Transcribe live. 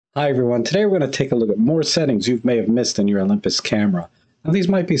Hi everyone, today we're going to take a look at more settings you may have missed in your Olympus camera. Now these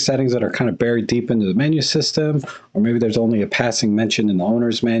might be settings that are kind of buried deep into the menu system, or maybe there's only a passing mention in the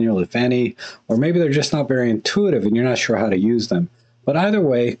owner's manual, if any, or maybe they're just not very intuitive and you're not sure how to use them. But either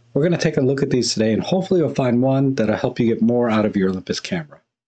way, we're going to take a look at these today and hopefully you'll find one that'll help you get more out of your Olympus camera.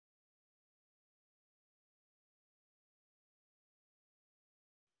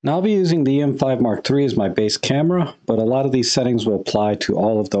 Now I'll be using the EM5 Mark III as my base camera, but a lot of these settings will apply to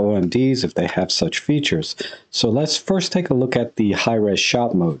all of the OMDs if they have such features. So let's first take a look at the high-res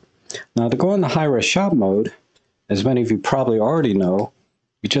shot mode. Now to go in the high-res shot mode, as many of you probably already know,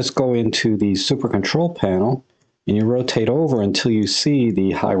 you just go into the super control panel and you rotate over until you see the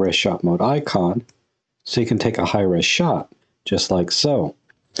high-res shot mode icon, so you can take a high-res shot, just like so.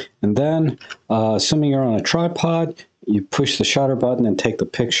 And then, assuming you're on a tripod, you push the shutter button and take the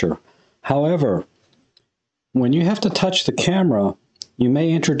picture. However, when you have to touch the camera, you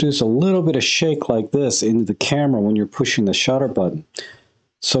may introduce a little bit of shake like this into the camera when you're pushing the shutter button.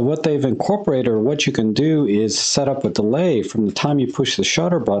 So what they've incorporated, or what you can do, is set up a delay from the time you push the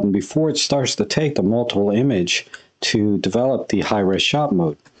shutter button before it starts to take the multiple image to develop the high-res shot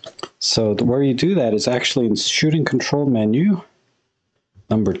mode. So where you do that is actually in shooting control menu,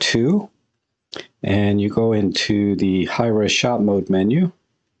 number 2. And you go into the high-res shot mode menu.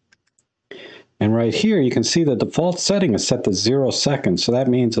 And right here, you can see the default setting is set to 0 seconds. So that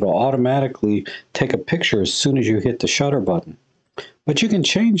means it'll automatically take a picture as soon as you hit the shutter button. But you can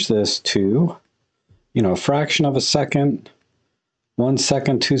change this to, a fraction of a second, 1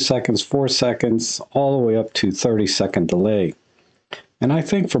 second, 2 seconds, 4 seconds, all the way up to 30-second delay. And I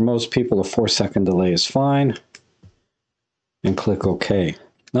think for most people, a 4-second delay is fine. And click OK.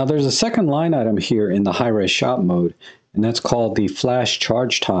 Now there's a second line item here in the high-res shot mode, and that's called the flash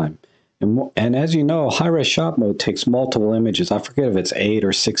charge time. And as you know, high-res shot mode takes multiple images. I forget if it's 8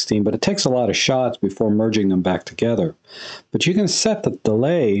 or 16, but it takes a lot of shots before merging them back together. But you can set the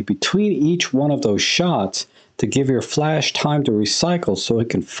delay between each one of those shots to give your flash time to recycle so it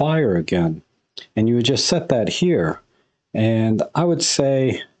can fire again. And you would just set that here. And I would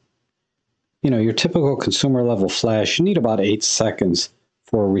say, your typical consumer level flash, you need about 8 seconds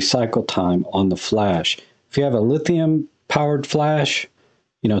for recycle time on the flash. If you have a lithium powered flash,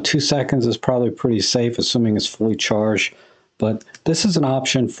 2 seconds is probably pretty safe, assuming it's fully charged. But this is an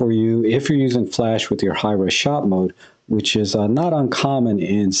option for you if you're using flash with your high-res shot mode, which is not uncommon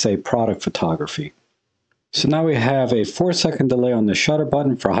in, say, product photography. So now we have a 4-second delay on the shutter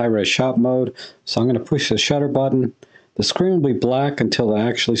button for high-res shot mode. So I'm going to push the shutter button. The screen will be black until it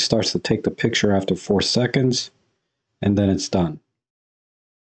actually starts to take the picture after 4 seconds, and then it's done.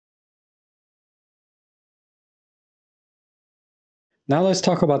 Now let's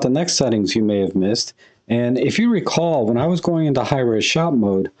talk about the next settings you may have missed. And if you recall, when I was going into high-res shot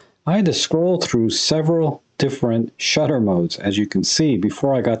mode, I had to scroll through several different shutter modes, as you can see,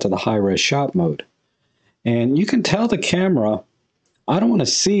 before I got to the high-res shot mode. And you can tell the camera, I don't want to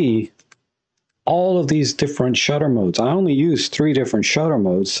see all of these different shutter modes. I only use 3 different shutter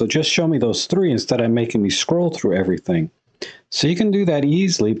modes, so just show me those 3 instead of making me scroll through everything. So you can do that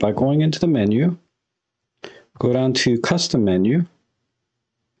easily by going into the menu, go down to Custom Menu.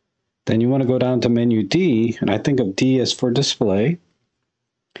 Then you want to go down to menu D, and I think of D as for display,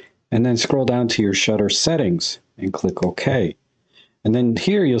 and then scroll down to your shutter settings and click OK. And then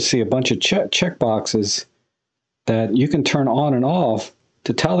here you'll see a bunch of check boxes that you can turn on and off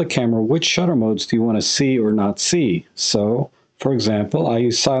to tell the camera which shutter modes do you want to see or not see. So, for example, I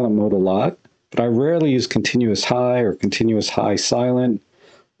use silent mode a lot, but I rarely use continuous high or continuous high silent,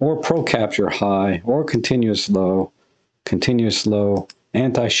 or pro capture high, or continuous low,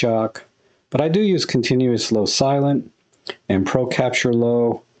 anti-shock, but I do use continuous low silent and pro capture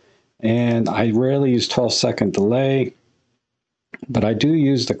low, and I rarely use 12-second delay, but I do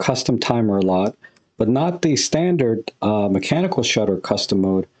use the custom timer a lot, but not the standard mechanical shutter custom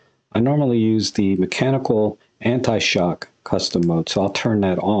mode. I normally use the mechanical anti-shock custom mode, so I'll turn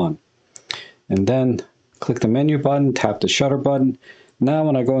that on. And then click the menu button, tap the shutter button. Now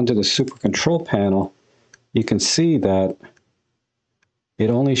when I go into the super control panel, you can see that it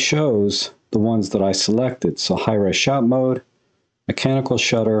only shows the ones that I selected. So high-res shot mode, mechanical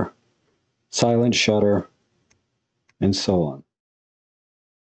shutter, silent shutter, and so on.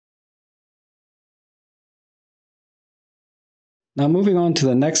 Now moving on to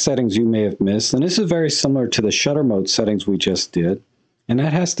the next settings you may have missed, and this is very similar to the shutter mode settings we just did, and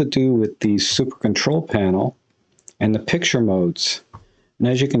that has to do with the super control panel and the picture modes. And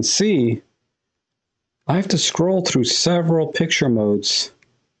as you can see, I have to scroll through several picture modes.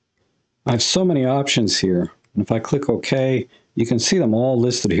 I have so many options here. And if I click OK, you can see them all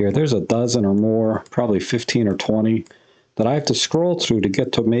listed here. There's a dozen or more, probably 15 or 20, that I have to scroll through to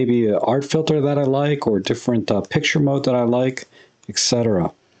get to maybe an art filter that I like or different picture mode that I like,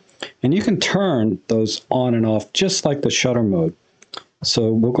 etc. And you can turn those on and off just like the shutter mode.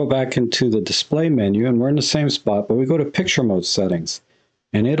 So we'll go back into the display menu, and we're in the same spot, but we go to picture mode settings.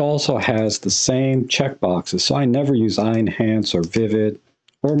 And it also has the same checkboxes. So I never use eye enhance or vivid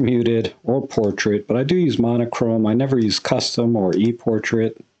or muted or portrait, but I do use monochrome. I never use custom or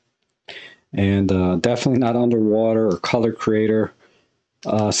e-portrait, and definitely not underwater or color creator.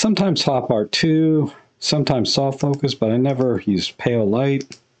 Sometimes hop art 2, sometimes soft focus, but I never use pale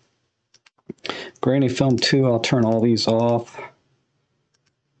light. Grainy film 2, I'll turn all these off.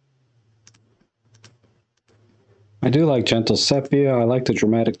 I do like gentle sepia. I like the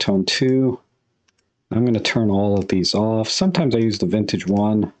dramatic tone 2. I'm going to turn all of these off. Sometimes I use the vintage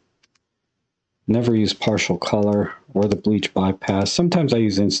 1. Never use partial color or the bleach bypass. Sometimes I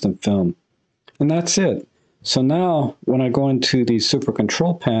use instant film. And that's it. So now when I go into the super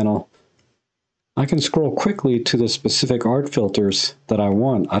control panel, I can scroll quickly to the specific art filters that I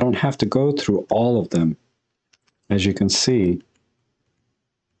want. I don't have to go through all of them. As you can see,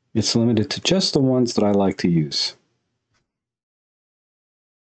 it's limited to just the ones that I like to use.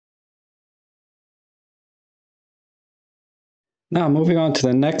 Now moving on to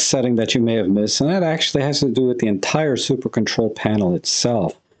the next setting that you may have missed, and that actually has to do with the entire super control panel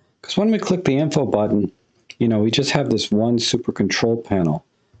itself. Because when we click the info button, we just have this one super control panel.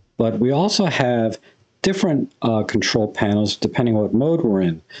 But we also have different control panels depending on what mode we're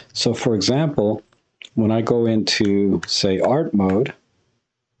in. So for example, when I go into, say, art mode,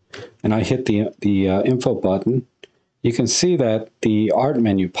 and I hit the info button, you can see that the art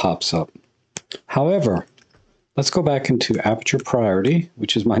menu pops up. However, let's go back into aperture priority,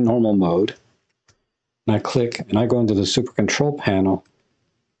 which is my normal mode. And I click and I go into the super control panel.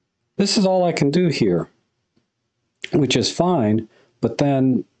 This is all I can do here, which is fine, but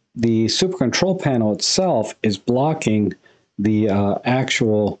then the super control panel itself is blocking the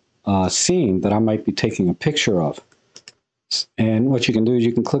actual scene that I might be taking a picture of. And what you can do is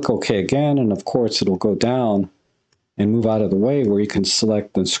you can click OK again, and of course it'll go down and move out of the way where you can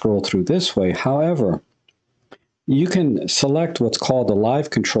select and scroll through this way. However, you can select what's called the live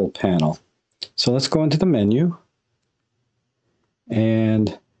control panel. So let's go into the menu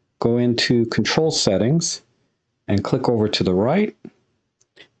and go into control settings and click over to the right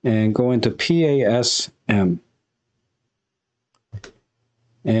and go into PASM.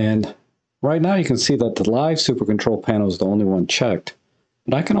 And right now you can see that the live super control panel is the only one checked.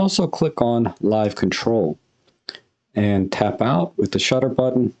 But I can also click on live control and tap out with the shutter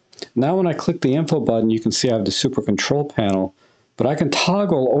button. Now when I click the info button, you can see I have the super control panel, but I can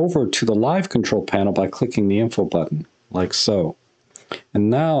toggle over to the live control panel by clicking the info button, like so. And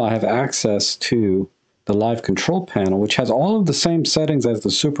now I have access to the live control panel, which has all of the same settings as the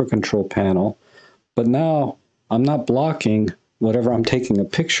super control panel, but now I'm not blocking whatever I'm taking a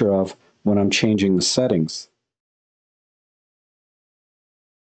picture of when I'm changing the settings.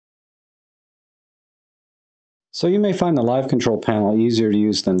 So you may find the live control panel easier to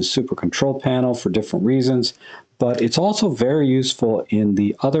use than the super control panel for different reasons, but it's also very useful in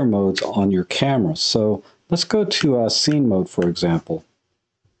the other modes on your camera. So let's go to scene mode, for example.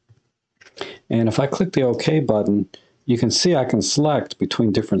 And if I click the OK button, you can see I can select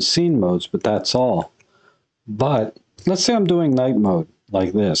between different scene modes, but that's all. But let's say I'm doing night mode,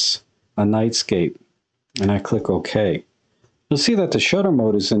 like this, a nightscape, and I click OK. You'll see that the shutter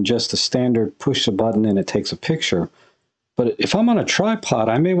mode is in just a standard push a button and it takes a picture. But if I'm on a tripod,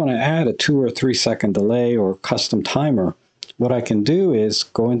 I may want to add a 2 or 3 second delay or custom timer. What I can do is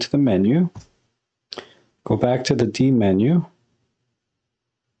go into the menu, go back to the D menu,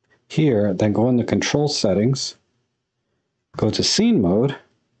 here, then go into control settings, go to scene mode,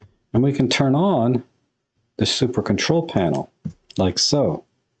 and we can turn on the super control panel, like so.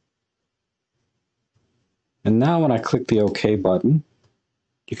 And now when I click the OK button,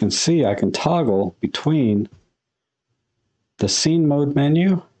 you can see I can toggle between the scene mode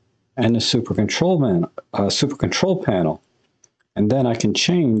menu and the super control panel. And then I can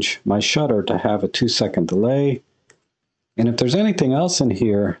change my shutter to have a 2 second delay. And if there's anything else in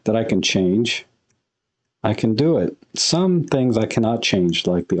here that I can change, I can do it. Some things I cannot change,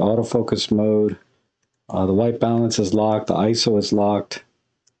 like the autofocus mode, the white balance is locked, the ISO is locked,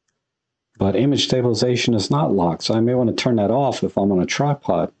 but image stabilization is not locked. So I may want to turn that off if I'm on a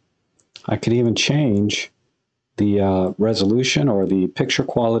tripod. I could even change the resolution or the picture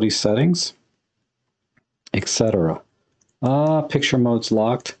quality settings, etc. Picture mode's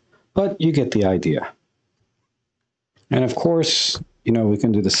locked, but you get the idea. And of course, you know, we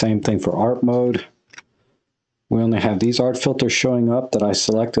can do the same thing for art mode. We only have these art filters showing up that I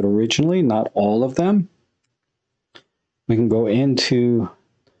selected originally, not all of them. We can go into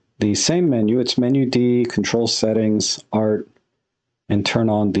the same menu. It's menu D, control settings, art, and turn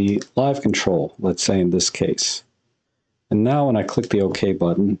on the live control, let's say in this case. And now when I click the OK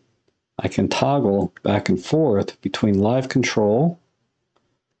button, I can toggle back and forth between live control.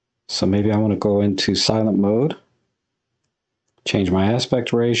 So maybe I want to go into silent mode, change my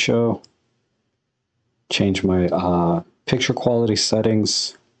aspect ratio, change my picture quality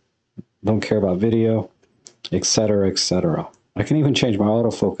settings, don't care about video, etc., etc. I can even change my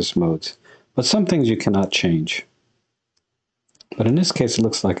autofocus modes, but some things you cannot change. But in this case, it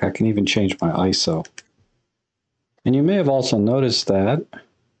looks like I can even change my ISO. And you may have also noticed that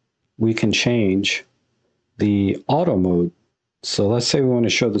we can change the auto mode. So let's say we want to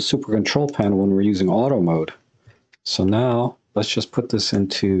show the super control panel when we're using auto mode. So now let's just put this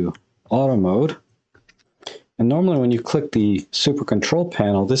into auto mode. And normally when you click the super control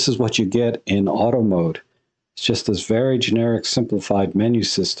panel, this is what you get in auto mode. It's just this very generic simplified menu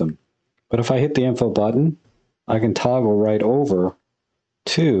system. But if I hit the info button, I can toggle right over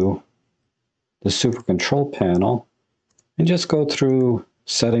to the super control panel and just go through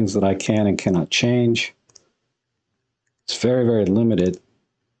settings that I can and cannot change. It's very, very limited,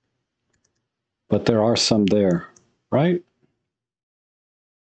 but there are some there, right?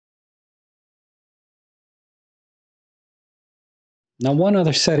 Now, one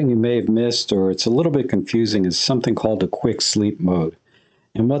other setting you may have missed, or it's a little bit confusing, is something called the quick sleep mode.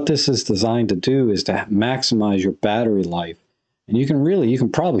 And what this is designed to do is to maximize your battery life. And you can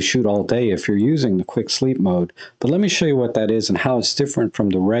probably shoot all day if you're using the quick sleep mode. But let me show you what that is and how it's different from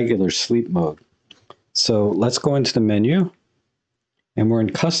the regular sleep mode. So let's go into the menu, and we're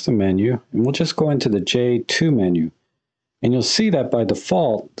in custom menu, and we'll just go into the J2 menu. And you'll see that by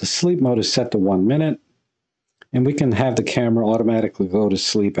default, the sleep mode is set to 1 minute. And we can have the camera automatically go to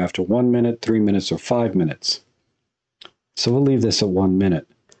sleep after 1 minute, 3 minutes, or 5 minutes. So we'll leave this at 1 minute.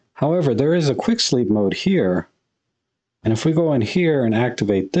 However, there is a quick sleep mode here. And if we go in here and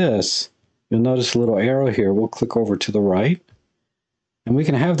activate this, you'll notice a little arrow here. We'll click over to the right. And we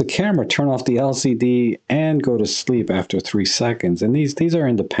can have the camera turn off the LCD and go to sleep after 3 seconds. And these are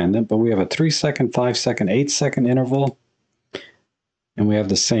independent, but we have a 3-second, 5-second, 8-second interval. And we have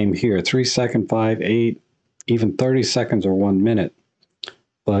the same here, 3-second, 5, 8, even 30 seconds or 1 minute.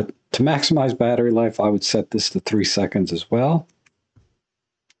 But to maximize battery life, I would set this to 3 seconds as well.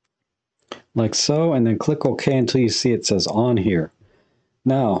 Like so, and then click OK until you see it says on here.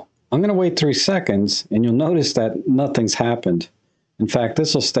 Now, I'm going to wait 3 seconds, and you'll notice that nothing's happened. In fact,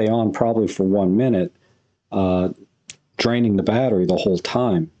 this will stay on probably for 1 minute, draining the battery the whole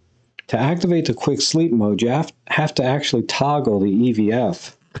time. To activate the quick sleep mode, you have to actually toggle the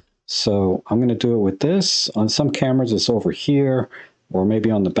EVF. So I'm going to do it with this. On some cameras, it's over here, or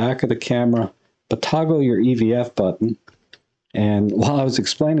maybe on the back of the camera. But toggle your EVF button. And while I was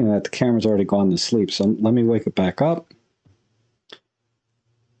explaining that, the camera's already gone to sleep. So let me wake it back up.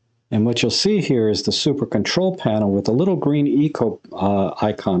 And what you'll see here is the super control panel with a little green eco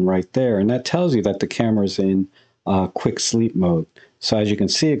icon right there. And that tells you that the camera's in quick sleep mode. So as you can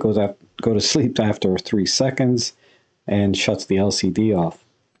see, it go to sleep after 3 seconds and shuts the LCD off.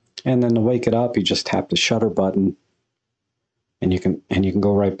 And then to wake it up, you just tap the shutter button, and you can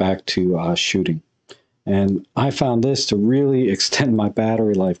go right back to shooting. And I found this to really extend my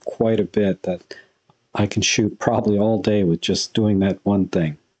battery life quite a bit, that I can shoot probably all day with just doing that one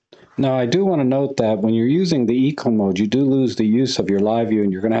thing. Now, I do want to note that when you're using the eco mode, you do lose the use of your live view,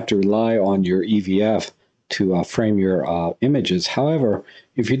 and you're going to have to rely on your EVF to frame your images. However,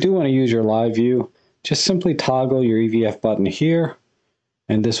 if you do want to use your live view, just simply toggle your EVF button here,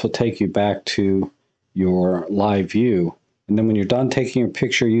 and this will take you back to your live view. And then when you're done taking your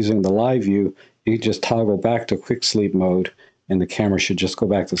picture using the live view, you can just toggle back to quick sleep mode, and the camera should just go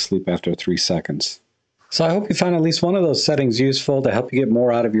back to sleep after 3 seconds. So I hope you found at least one of those settings useful to help you get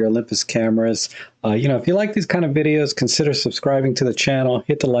more out of your Olympus cameras. If you like these kind of videos, consider subscribing to the channel,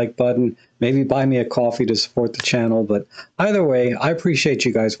 hit the like button, maybe buy me a coffee to support the channel. But either way, I appreciate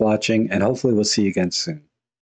you guys watching, and hopefully we'll see you again soon.